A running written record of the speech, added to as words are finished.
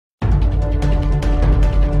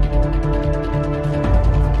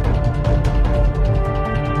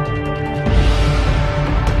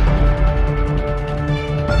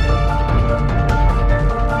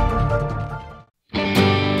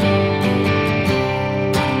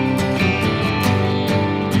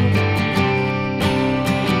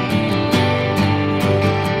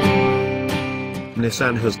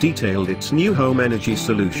Nissan has detailed its new home energy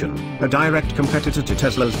solution, a direct competitor to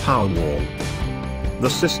Tesla's Powerwall. The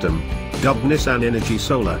system, dubbed Nissan Energy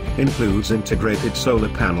Solar, includes integrated solar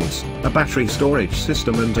panels, a battery storage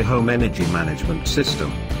system and a home energy management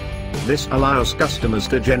system. This allows customers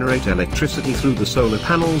to generate electricity through the solar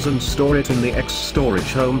panels and store it in the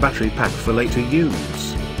xStorage home battery pack for later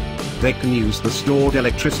use. They can use the stored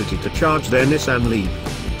electricity to charge their Nissan Leaf,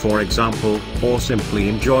 for example, or simply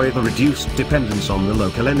enjoy the reduced dependence on the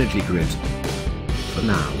local energy grid. For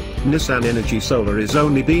now, Nissan Energy Solar is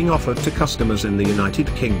only being offered to customers in the United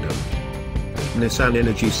Kingdom. Nissan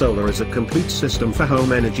Energy Solar is a complete system for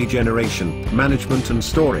home energy generation, management and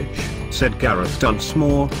storage, said Gareth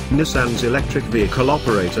Dunsmore, Nissan's electric vehicle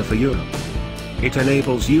operator for Europe. It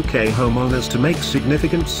enables UK homeowners to make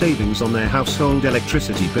significant savings on their household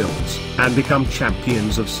electricity bills, and become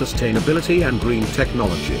champions of sustainability and green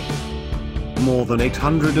technology. More than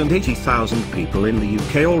 880,000 people in the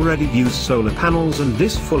UK already use solar panels, and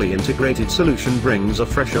this fully integrated solution brings a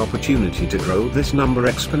fresh opportunity to grow this number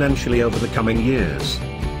exponentially over the coming years.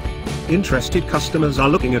 Interested customers are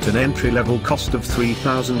looking at an entry-level cost of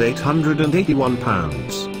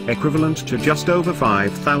 £3,881, equivalent to just over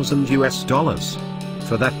 $5,000.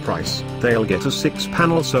 For that price, they'll get a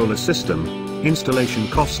 6-panel solar system, installation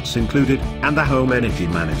costs included, and the home energy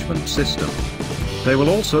management system. They will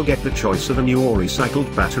also get the choice of a new or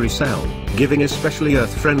recycled battery cell, giving especially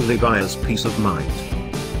earth-friendly buyers peace of mind.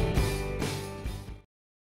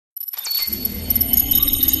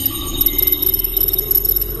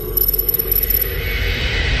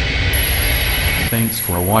 Thanks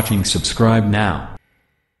for watching. Subscribe now.